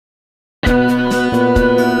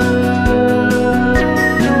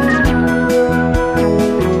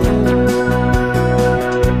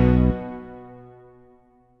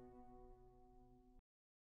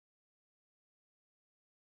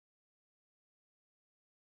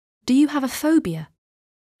Do you have a phobia?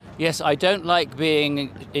 Yes, I don't like being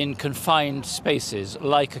in confined spaces,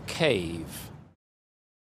 like a cave,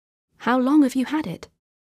 How long have you had it?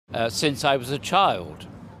 since I was a child.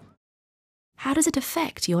 How does it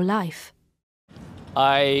affect your life?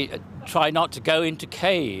 I try not to go into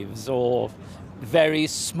caves or very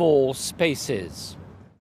small spaces.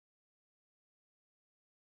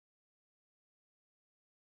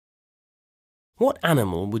 What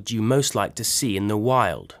animal would you most like to see in the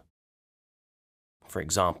wild? For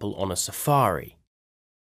example, on a safari.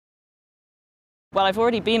 Well, I've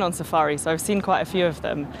already been on safari, so I've seen quite a few of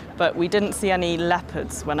them, but we didn't see any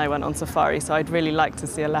leopards when I went on safari, so I'd really like to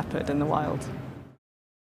see a leopard in the wild.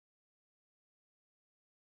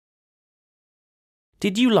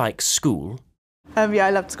 Did you like school? Yeah,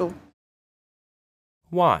 I loved school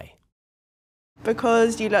Why?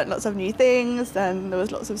 because you learnt lots of new things and there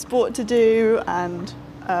was lots of sport to do and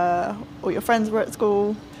all your friends were at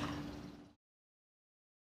school.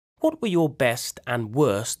 What were your best and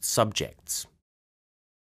worst subjects?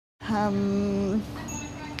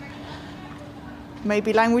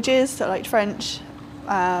 Maybe languages, so I liked French,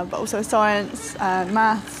 but also science and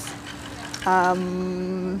maths.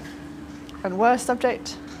 And worst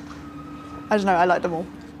subject? I don't know, I liked them all.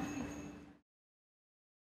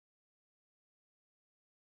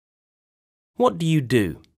 What do you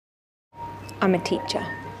do? I'm a teacher.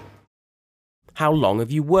 How long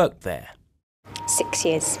have you worked there? 6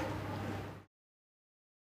 years.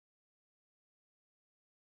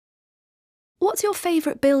 What's your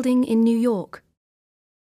favourite building in New York?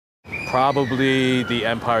 Probably the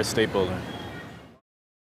Empire State Building.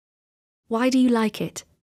 Why do you like it?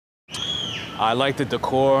 I like the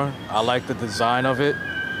decor, I like the design of it,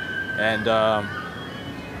 and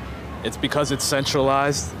it's because it's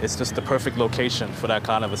centralized, it's just the perfect location for that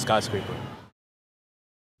kind of a skyscraper.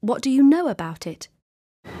 What do you know about it?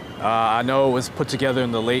 I know it was put together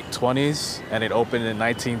in the late 20s, and it opened in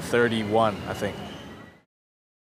 1931, I think.